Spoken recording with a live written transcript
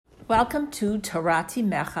Welcome to Torati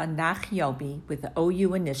Mecha Nach Yomi with the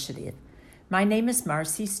OU Initiative. My name is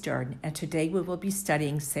Marcy Stern, and today we will be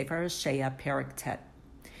studying Sefer Hosea, Perek Tet.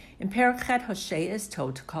 In Perek Tet, Hosea is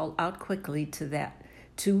told to call out quickly to Bnei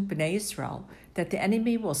Yisrael that the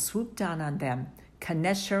enemy will swoop down on them,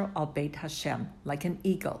 Kanesher al Beit Hashem, like an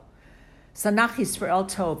eagle. Sanach Yisrael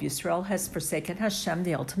Tov, Yisrael has forsaken Hashem,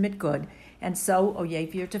 the ultimate good, and so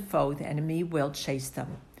Oyev Yirtefo, the enemy, will chase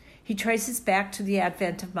them. He traces back to the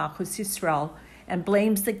advent of Malchus Yisrael and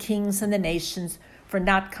blames the kings and the nations for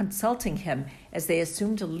not consulting him as they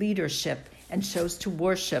assumed leadership and chose to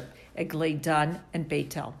worship Eglei Dan and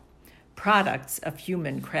Beitel, products of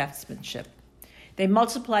human craftsmanship. They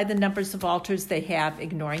multiply the numbers of altars they have,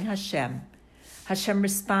 ignoring Hashem. Hashem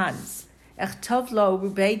responds, Echtov lo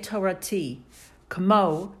rubei Torati,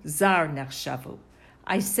 kamo zar nechshavu.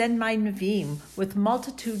 I send my Nevi'im with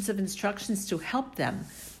multitudes of instructions to help them,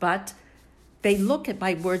 but they look at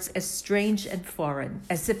my words as strange and foreign,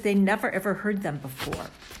 as if they never ever heard them before.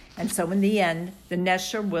 And so in the end, the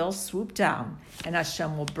Nesher will swoop down, and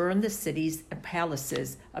Hashem will burn the cities and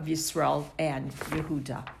palaces of Yisrael and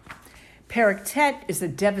Yehuda. Perek Tet is a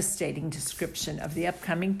devastating description of the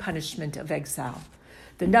upcoming punishment of exile.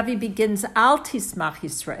 The Navi begins, Al tismach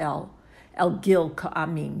Yisrael, El Gil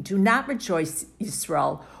Ka'amim. Do not rejoice,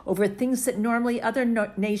 Yisrael, over things that normally other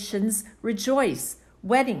nations rejoice,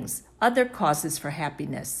 weddings, other causes for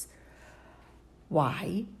happiness.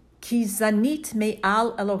 Why? Ki zanit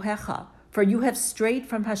me'al Elohecha, for you have strayed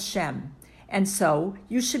from Hashem, and so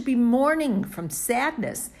you should be mourning from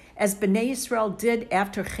sadness, as Bnei Yisrael did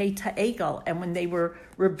after Chet HaEgel and when they were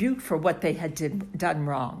rebuked for what they had done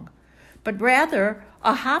wrong. But rather,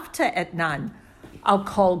 Ahavta etnan, Al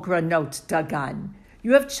kol granot dagan.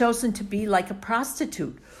 You have chosen to be like a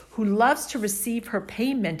prostitute who loves to receive her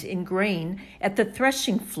payment in grain at the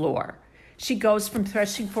threshing floor. She goes from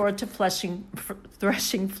threshing floor to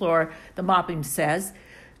threshing floor, the Malbim says,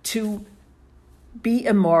 to be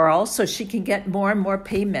immoral so she can get more and more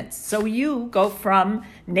payments. So you go from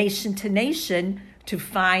nation to nation to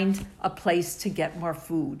find a place to get more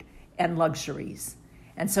food and luxuries.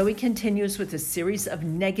 And so he continues with a series of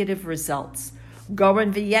negative results.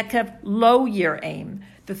 Goren v'yekev lo yir'aim.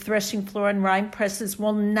 The threshing floor and wine presses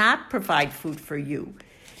will not provide food for you.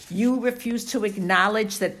 You refuse to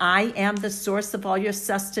acknowledge that I am the source of all your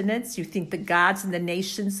sustenance. You think the gods and the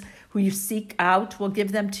nations who you seek out will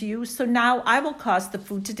give them to you. So now I will cause the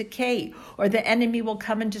food to decay, or the enemy will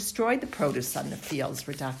come and destroy the produce on the fields,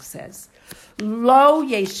 Radak says. Lo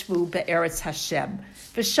yeshvu be'eretz Hashem.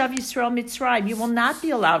 V'shav Yisrael Mitzrayim. You will not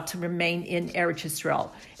be allowed to remain in Eretz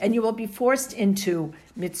Yisrael, and you will be forced into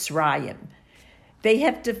Mitzrayim. They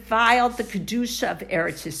have defiled the Kedusha of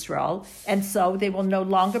Eretz Yisrael, and so they will no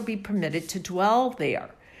longer be permitted to dwell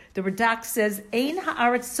there. The Radak says, Ein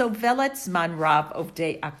ha'aretz sovelet zman rav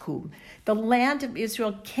ovdei akum. The land of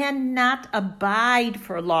Israel cannot abide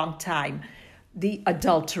for a long time the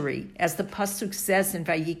adultery, as the Pasuk says in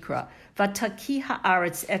Vayikra, Vataki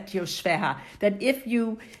ha'aretz et yoshveha, that if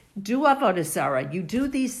you do avodah zarah, you do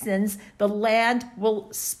these sins, the land will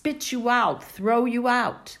spit you out, throw you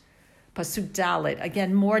out. Pasuk Dalet,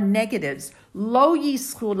 again, more negatives. Lo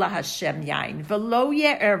yischu laHashem yain, v'lo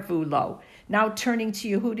ye'ervu lo. Now turning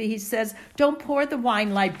to Yehuda, he says, don't pour the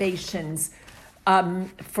wine libations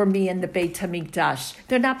for me in the Beit HaMikdash.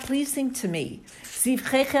 They're not pleasing to me.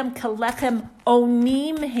 Zivchechem kalechem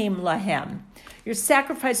onim hem lahem. Your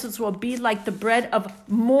sacrifices will be like the bread of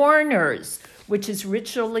mourners, which is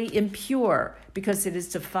ritually impure because it is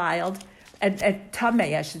defiled, and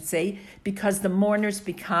tameh, I should say, because the mourners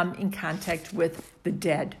become in contact with the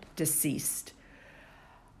dead, deceased.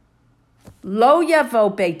 Lo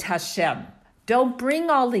yavo Beit Hashem. Don't bring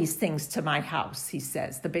all these things to my house, he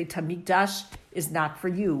says. The Beit HaMikdash is not for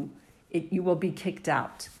you. You will be kicked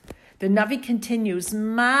out. The Navi continues,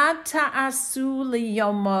 Ma ta'asu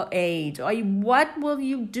liyom mo'ed. What will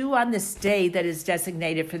you do on this day that is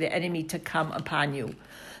designated for the enemy to come upon you?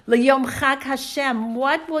 Liyom chag Hashem.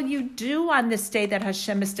 What will you do on this day that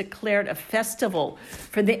Hashem has declared a festival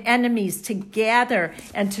for the enemies to gather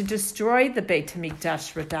and to destroy the Beit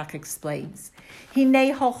HaMikdash, Radak explains.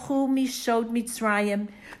 Hinei hochu mishod Mitzrayim.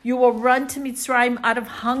 You will run to Mitzrayim out of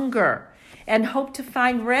hunger and hope to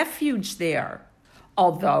find refuge there.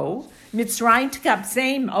 Although Mitzrayim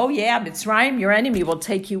tkabzeim, Mitzrayim, your enemy, will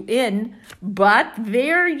take you in, but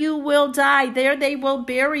there you will die. There they will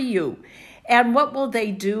bury you. And what will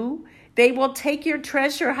they do? They will take your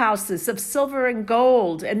treasure houses of silver and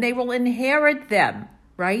gold, and they will inherit them,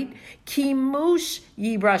 right? Kimush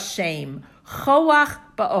yirashem, choach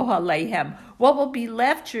ba'ohalehem. What will be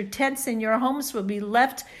left? Your tents and your homes will be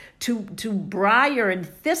left to briar and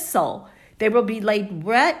thistle. They will be laid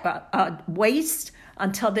waste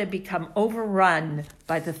until they become overrun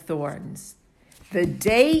by the thorns. The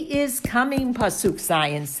day is coming, Pasuk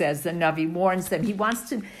Zion says. The Navi warns them. He wants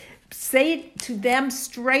to say it to them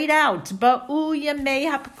straight out. Ba'u yamei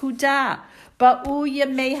ha'pekudah. Ba'u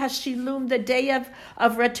yamei hashilum. The day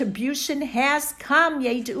of retribution has come.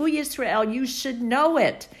 Yedu Yisrael. You should know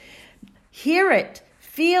it. Hear it.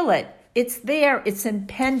 Feel it. It's there. It's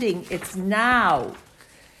impending. It's now.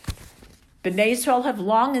 Bnei Israel have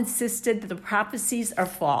long insisted that the prophecies are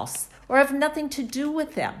false or have nothing to do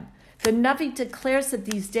with them. The Navi declares that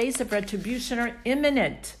these days of retribution are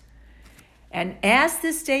imminent. And as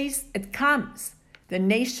this day it comes, the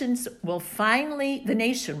nation will finally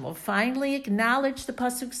acknowledge, the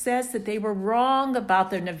Pasuk says, that they were wrong about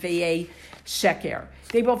their Nevi'ei Sheker.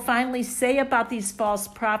 They will finally say about these false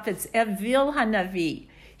prophets, Evil HaNavi,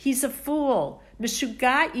 he's a fool.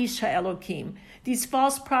 Meshuga Isha Elokim. These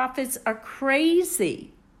false prophets are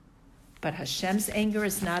crazy. But Hashem's anger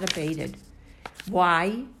is not abated.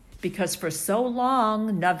 Why? Because for so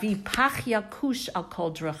long, Navi Pachya Kush al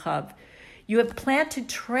Kol Drachav, you have planted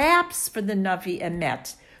traps for the Navi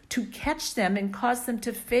Emet to catch them and cause them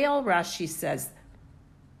to fail, Rashi says.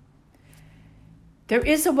 There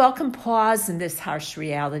is a welcome pause in this harsh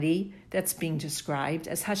reality that's being described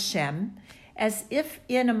as Hashem, as if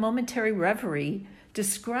in a momentary reverie,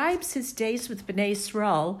 describes his days with Bnei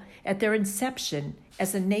Yisrael at their inception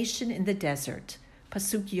as a nation in the desert.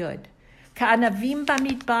 Pasuk Yud. Ka'anavim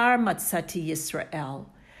bamidbar matzati Yisrael.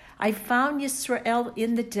 I found Yisrael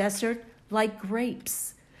in the desert like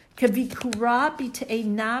grapes. Kavikura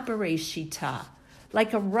b'te'ena bereshita.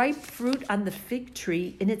 Like a ripe fruit on the fig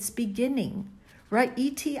tree in its beginning.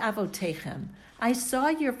 Ra'iti avotechem. I saw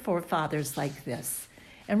your forefathers like this.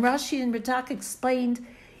 And Rashi and Radak explained,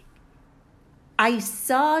 I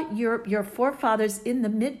saw your forefathers in the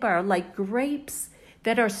Midbar like grapes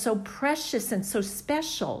that are so precious and so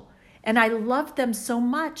special. And I love them so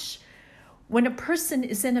much. When a person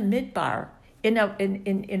is in a Midbar, in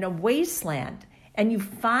a wasteland, and you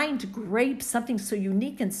find grapes, something so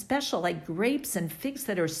unique and special like grapes and figs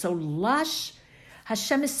that are so lush,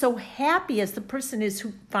 Hashem is so happy as the person is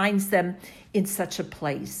who finds them in such a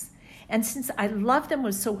place. And since I love them,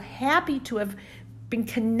 was so happy to have been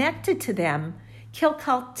connected to them,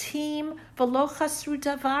 Kilkaltim v'lo chasru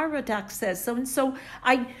davar, Radak says. So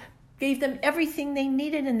I gave them everything they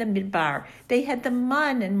needed in the Midbar. They had the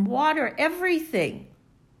mun and water, everything.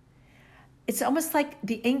 It's almost like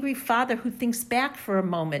the angry father who thinks back for a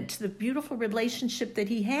moment to the beautiful relationship that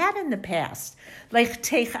he had in the past. Lech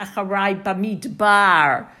teich acharai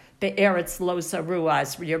bamidbar be'eretz lo zarua,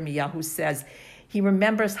 as Yirmiyahu says. He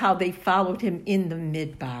remembers how they followed him in the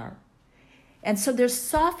Midbar. And so there's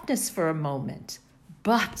softness for a moment,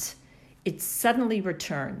 but it suddenly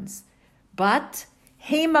returns. But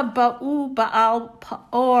Hema ba'u ba'al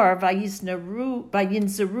pa'or vayinzeru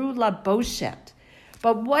laboshet.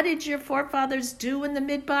 But what did your forefathers do in the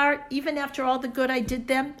Midbar? Even after all the good I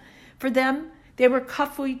did for them, they were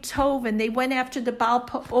kafui tov, and they went after the Baal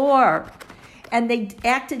Pa'or, and they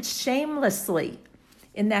acted shamelessly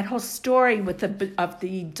in that whole story of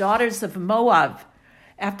the daughters of Moab,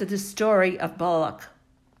 after the story of Balak.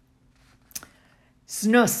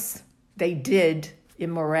 Znus, they did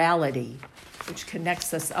immorality, which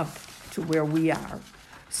connects us up to where we are.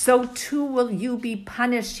 So too will you be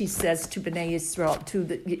punished, he says to Bnei Yisrael, to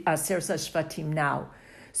the Sersa Shvatim now.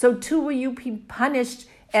 So too will you be punished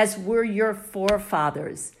as were your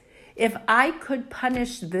forefathers. If I could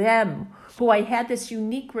punish them, who I had this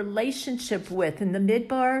unique relationship with in the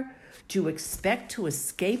Midbar, do you expect to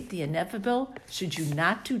escape the inevitable? Should you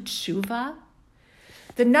not do tshuva?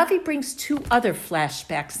 The Navi brings two other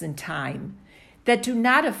flashbacks in time that do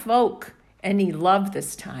not evoke any love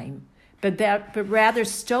this time, but rather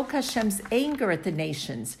stoke Hashem's anger at the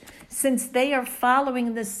nations, since they are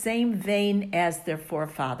following the same vein as their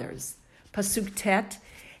forefathers. Pasuk Tet,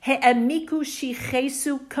 He'emiku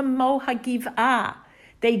shichesu kamo hagiv'ah.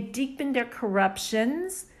 They deepened their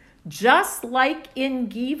corruptions, just like in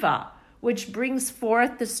Giva, which brings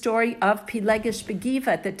forth the story of Pilegesh Begiva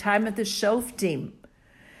at the time of the Shoftim.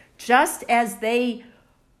 Just as they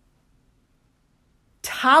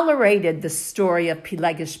tolerated the story of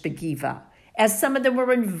Pilegesh Begiva, as some of them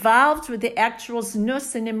were involved with the actual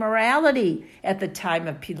znus and immorality at the time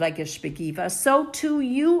of Pilegesh Begiva, so too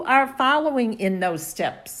you are following in those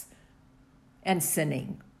steps and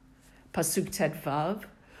sinning. Pasuk Tedvav,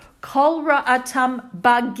 Kol ra'atam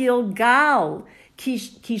bagilgal,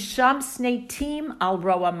 kisham sneitim al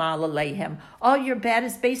roa mal aleihem. All your bad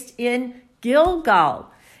is based in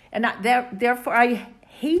Gilgal. And therefore I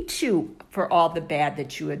hate you for all the bad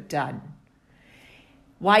that you had done.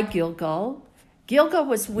 Why Gilgal? Gilgal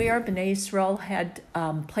was where Bnei Israel had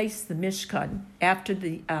placed the Mishkan after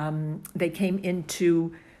they came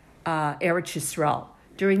into Eretz Yisrael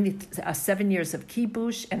during the 7 years of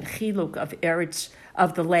kibush and chiluk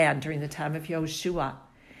of the land during the time of Yehoshua.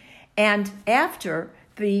 And after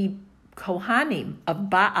the Kohanim of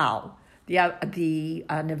Baal, the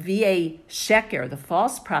Nevi'ei Sheker, the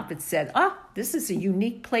false prophet, said, this is a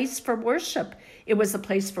unique place for worship. It was a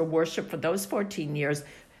place for worship for those 14 years.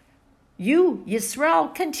 You,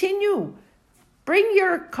 Yisrael, continue. Bring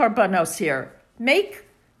your korbanos here. Make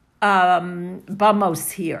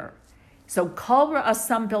bamos here. So Kol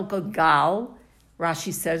Ra'asam Gilgal,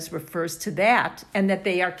 Rashi says, refers to that, and that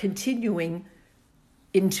they are continuing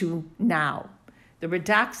into now. The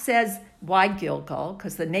Radak says, why Gilgal?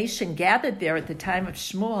 Because the nation gathered there at the time of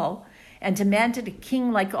Shmuel and demanded a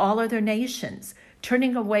king like all other nations,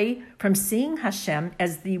 turning away from seeing Hashem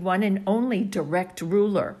as the one and only direct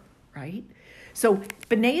ruler, right? So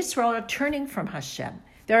Bnei Israel are turning from Hashem.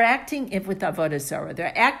 They're acting with Avodah Zarah.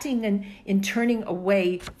 They're acting in turning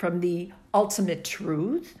away from the ultimate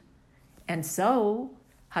truth. And so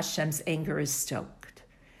Hashem's anger is stoked.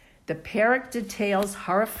 The parak details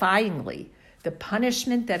horrifyingly the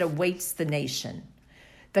punishment that awaits the nation,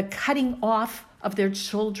 the cutting off of their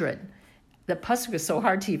children. The pasuk is so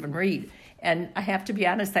hard to even read. And I have to be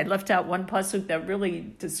honest, I left out one pasuk that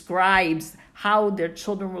really describes how their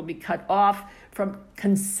children will be cut off from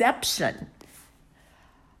conception.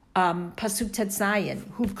 Pasuk Tet Zayin,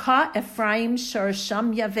 Huvka Ephraim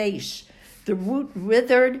Sharasham Yavesh, the root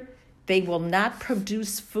withered, they will not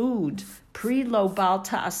produce food. Pri lo bal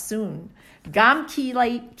ta'asun. Gam ki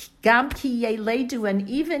yeledu, and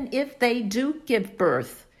even if they do give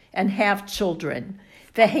birth and have children,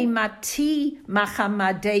 vehemati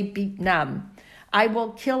machamade bitnam, I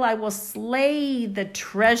will slay the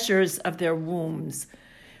treasures of their wombs.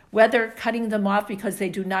 Whether cutting them off because they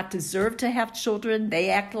do not deserve to have children, they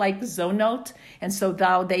act like zonot, and so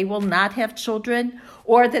they will not have children,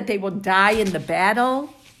 or that they will die in the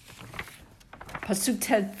battle. Pasuk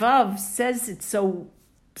Tedvav says it so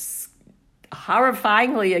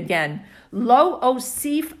horrifyingly again. Lo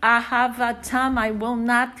osif ahavatam, I will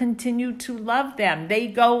not continue to love them. They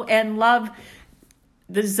go and love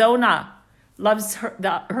the Zona, loves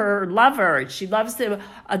her lover. She loves the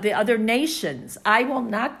other nations. I will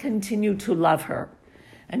not continue to love her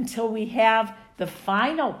until we have the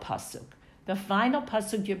final pasuk. The final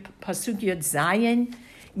pasuk Yud Zayin,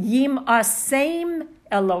 Yim asem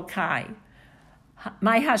Elokai.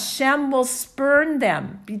 My Hashem will spurn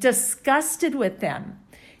them, be disgusted with them.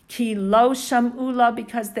 Ki lo sham'ula,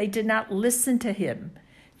 because they did not listen to him.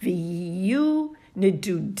 V'yu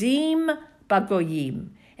nedudim bagoyim,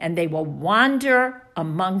 and they will wander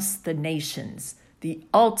amongst the nations, the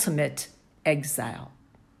ultimate exile.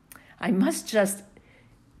 I must just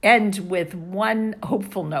end with one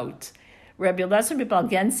hopeful note. Rabbi Elazar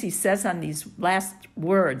Balgensi says on these last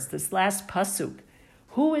words, this last pasuk,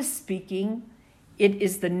 who is speaking? It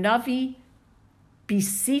is the Navi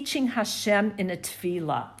beseeching Hashem in a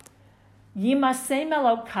tefillah. Yimasem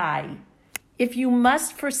Elokai. If you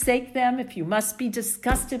must forsake them, if you must be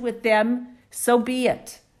disgusted with them, so be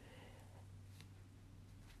it.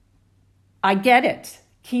 I get it.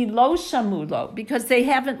 Ki lo shamulo, because they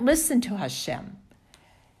haven't listened to Hashem.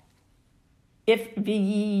 If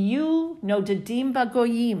v'yiyu nodadim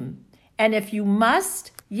bagoyim, and if you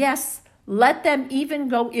must, yes, let them even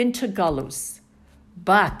go into galus.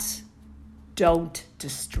 But don't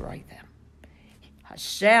destroy them.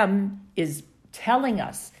 Hashem is telling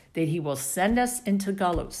us that he will send us into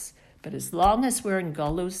galus. But as long as we're in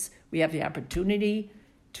galus, we have the opportunity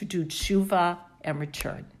to do tshuva and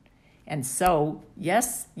return. And so,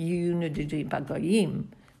 yes, yunudidi bagoyim,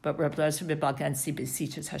 but Reb Elazar Balgensi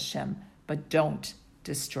beseeches Hashem, but don't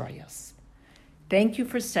destroy us. Thank you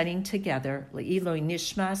for studying together. Le'iloi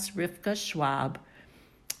nishmas Rivka Schwab,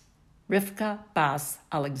 Rivka Bas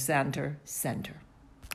Alexander Sender.